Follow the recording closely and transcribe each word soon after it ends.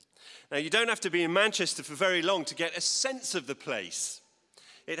Now, you don't have to be in Manchester for very long to get a sense of the place.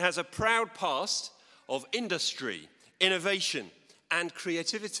 It has a proud past of industry, innovation, and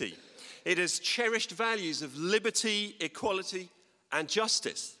creativity. It has cherished values of liberty, equality, and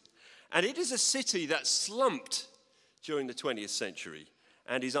justice. And it is a city that slumped during the 20th century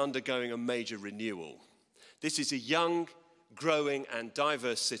and is undergoing a major renewal. This is a young, growing, and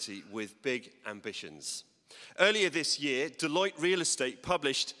diverse city with big ambitions. Earlier this year, Deloitte Real Estate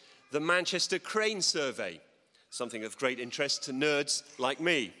published the Manchester Crane Survey, something of great interest to nerds like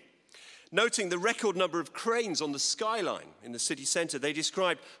me. Noting the record number of cranes on the skyline in the city centre, they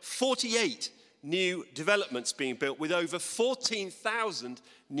described 48 new developments being built with over 14,000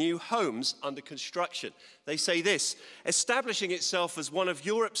 new homes under construction. They say this: establishing itself as one of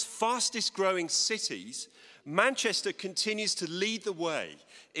Europe's fastest growing cities, Manchester continues to lead the way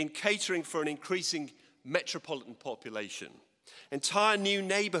in catering for an increasing metropolitan population. Entire new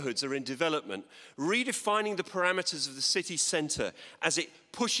neighbourhoods are in development, redefining the parameters of the city centre as it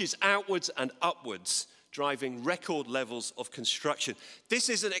pushes outwards and upwards, driving record levels of construction. This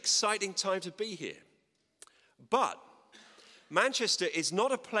is an exciting time to be here. But Manchester is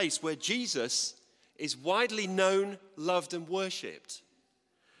not a place where Jesus is widely known, loved, and worshipped.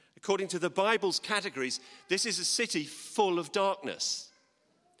 According to the Bible's categories, this is a city full of darkness.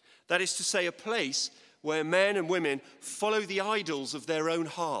 That is to say, a place where men and women follow the idols of their own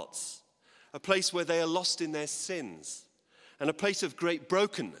hearts, a place where they are lost in their sins, and a place of great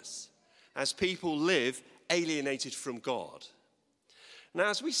brokenness as people live alienated from God. Now,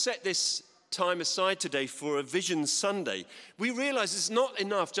 as we set this time aside today for a Vision Sunday, we realize it's not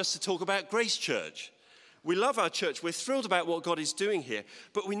enough just to talk about Grace Church. We love our church, we're thrilled about what God is doing here,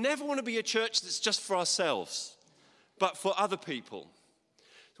 but we never want to be a church that's just for ourselves, but for other people.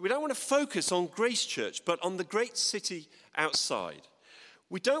 We don't want to focus on Grace Church, but on the great city outside.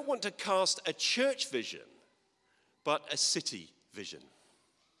 We don't want to cast a church vision, but a city vision.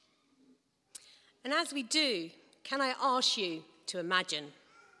 And as we do, can I ask you to imagine?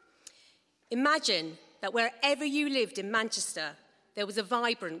 Imagine that wherever you lived in Manchester, there was a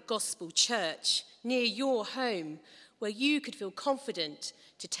vibrant gospel church near your home where you could feel confident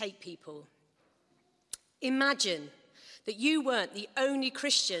to take people. Imagine that you weren't the only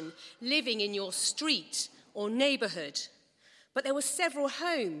Christian living in your street or neighbourhood, but there were several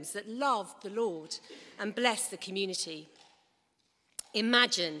homes that loved the Lord and blessed the community.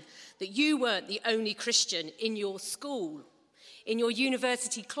 Imagine that you weren't the only Christian in your school, in your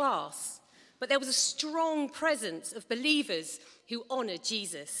university class, but there was a strong presence of believers who honoured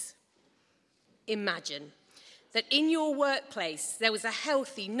Jesus. Imagine that in your workplace there was a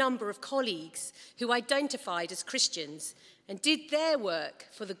healthy number of colleagues who identified as Christians and did their work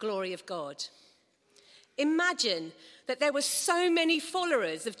for the glory of God. Imagine that there were so many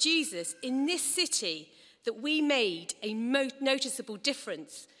followers of Jesus in this city that we made a noticeable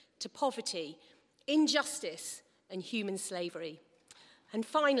difference to poverty, injustice, and human slavery. And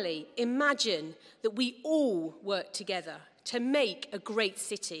finally, imagine that we all work together to make a great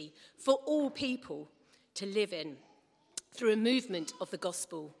city for all people to live in through a movement of the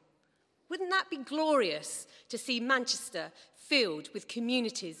gospel. Wouldn't that be glorious to see Manchester filled with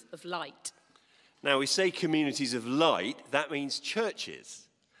communities of light? Now, we say communities of light, that means churches,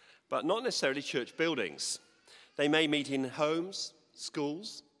 but not necessarily church buildings. They may meet in homes,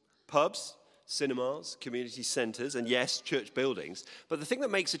 schools, pubs, cinemas, community centres, and yes, church buildings. But the thing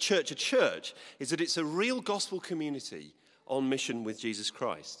that makes a church is that it's a real gospel community on mission with Jesus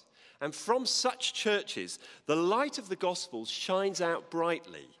Christ. And from such churches, the light of the gospel shines out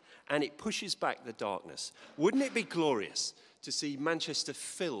brightly and it pushes back the darkness. Wouldn't it be glorious to see Manchester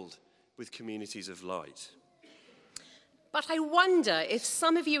filled with communities of light? But I wonder if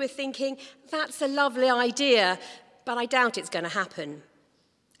some of you are thinking, that's a lovely idea, but I doubt it's going to happen.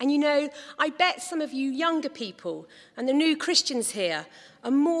 And you know, I bet some of you younger people and the new Christians here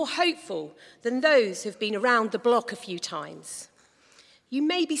are more hopeful than those who've been around the block a few times. You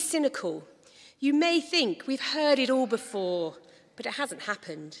may be cynical. You may think we've heard it all before, but it hasn't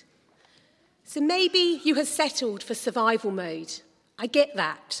happened. So maybe you have settled for survival mode. I get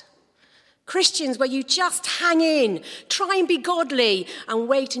that. Christians where you just hang in, try and be godly, and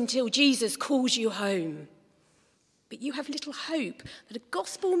wait until Jesus calls you home. But you have little hope that a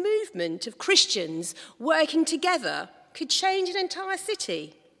gospel movement of Christians working together could change an entire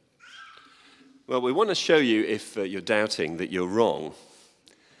city. Well, we want to show you, if you're doubting, that you're wrong.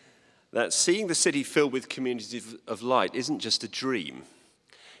 That seeing the city filled with communities of light isn't just a dream.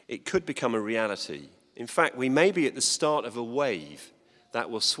 It could become a reality. In fact, we may be at the start of a wave that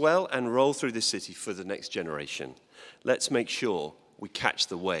will swell and roll through the city for the next generation. Let's make sure we catch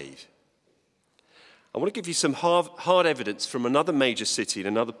the wave I want to give you some hard evidence from another major city in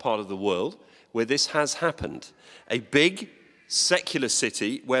another part of the world where this has happened. A big, secular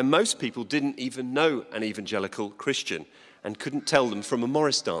city where most people didn't even know an evangelical Christian and couldn't tell them from a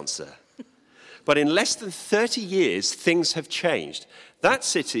Morris dancer. But in less than 30 years, things have changed. That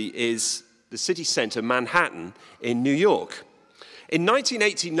city is the city centre, Manhattan, in New York. In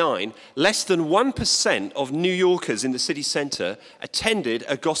 1989, less than 1% of New Yorkers in the city centre attended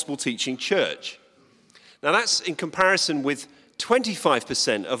a gospel-teaching church. Now that's in comparison with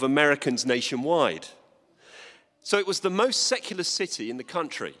 25% of Americans nationwide. So it was the most secular city in the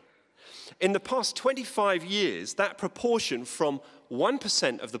country. In the past 25 years, that proportion from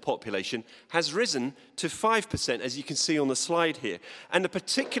 1% of the population has risen to 5%, as you can see on the slide here, and a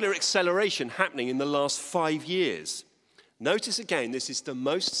particular acceleration happening in the last 5 years. Notice again, this is the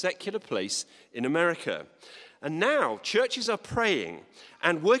most secular place in America. And now churches are praying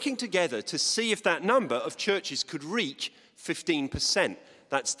and working together to see if that number of churches could reach 15%.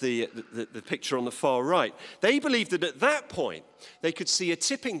 That's the picture on the far right. They believe that at that point, they could see a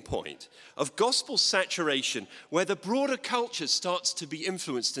tipping point of gospel saturation where the broader culture starts to be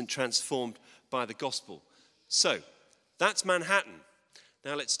influenced and transformed by the gospel. So, that's Manhattan.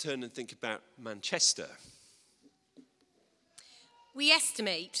 Now let's turn and think about Manchester. We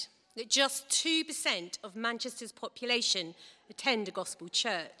estimate that just 2% of Manchester's population attend a gospel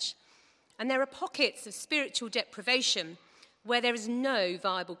church. And there are pockets of spiritual deprivation where there is no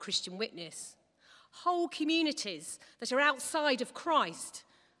viable Christian witness. Whole communities that are outside of Christ.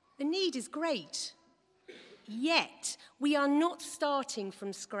 The need is great. Yet, we are not starting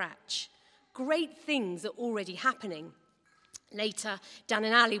from scratch. Great things are already happening. Later, Dan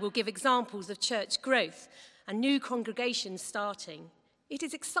and Ali will give examples of church growth and new congregations starting. It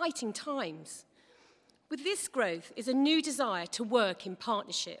is exciting times. With this growth is a new desire to work in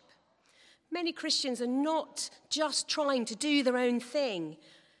partnership. Many Christians are not just trying to do their own thing,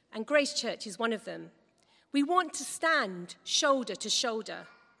 and Grace Church is one of them. We want to stand shoulder to shoulder.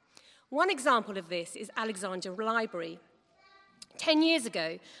 One example of this is Alexandra Library. 10 years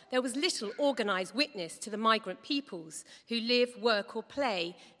ago, there was little organised witness to the migrant peoples who live, work or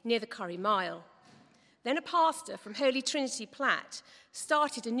play near the Curry Mile. Then a pastor from Holy Trinity Platt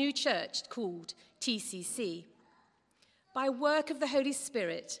started a new church called TCC. By work of the Holy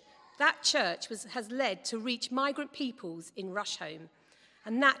Spirit, that church has led to reach migrant peoples in Rusholme,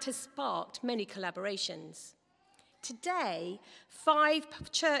 and that has sparked many collaborations. Today,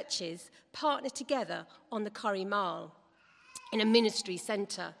 5 churches partner together on the Curry Mile in a ministry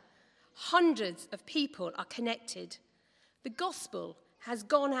centre. Hundreds of people are connected. The gospel has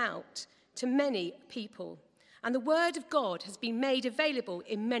gone out to many people, and the word of God has been made available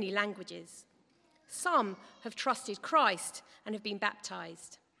in many languages. Some have trusted Christ and have been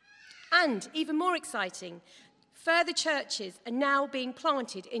baptised. And even more exciting, further churches are now being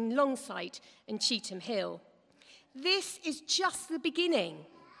planted in Longsight and Cheetham Hill. This is just the beginning.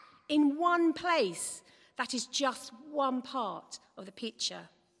 In one place, that is just one part of the picture.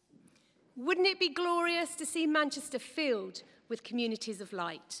 Wouldn't it be glorious to see Manchester filled with communities of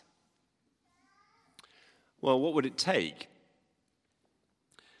light? Well, what would it take?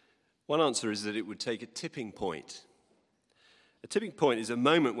 One answer is that it would take a tipping point. A tipping point is a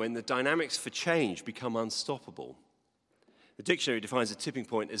moment when the dynamics for change become unstoppable. The dictionary defines a tipping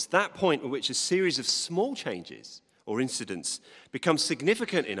point as that point at which a series of small changes or incidents become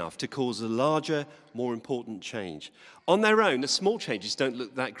significant enough to cause a larger, more important change. On their own, the small changes don't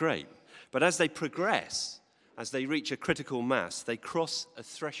look that great, but as they progress, as they reach a critical mass, they cross a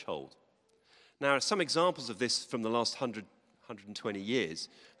threshold. Now, some examples of this from the last 120 years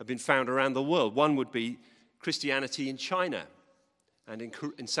have been found around the world. One would be Christianity in China and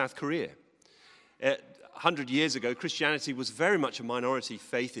in South Korea. 100 years ago, Christianity was very much a minority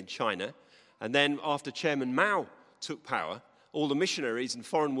faith in China, and then after Chairman Mao took power, all the missionaries and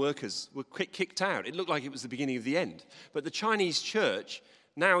foreign workers were kicked out. It looked like it was the beginning of the end. But the Chinese church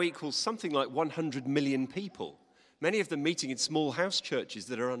now equals something like 100 million people, many of them meeting in small house churches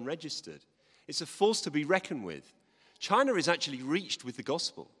that are unregistered. It's a force to be reckoned with. China is actually reached with the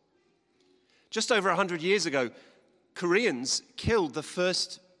gospel. Just over 100 years ago, Koreans killed the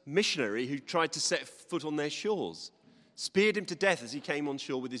first missionary who tried to set foot on their shores, speared him to death as he came on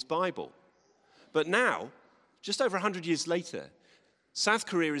shore with his Bible. But now, just over 100 years later, South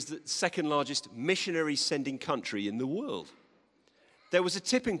Korea is the second largest missionary-sending country in the world. There was a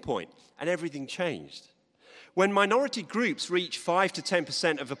tipping point, and everything changed. When minority groups reach 5 to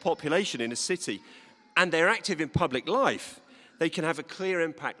 10% of the population in a city, and they're active in public life, they can have a clear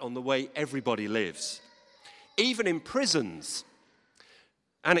impact on the way everybody lives. Even in prisons,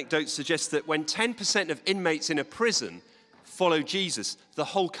 Anecdotes suggest that when 10% of inmates in a prison follow Jesus, the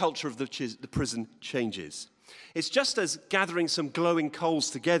whole culture of the prison changes. It's just as gathering some glowing coals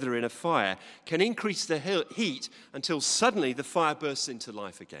together in a fire can increase the heat until suddenly the fire bursts into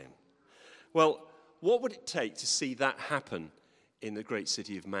life again. Well, what would it take to see that happen in the great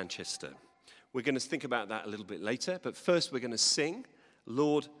city of Manchester? We're going to think about that a little bit later, but first we're going to sing,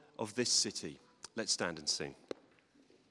 Lord of this City. Let's stand and sing.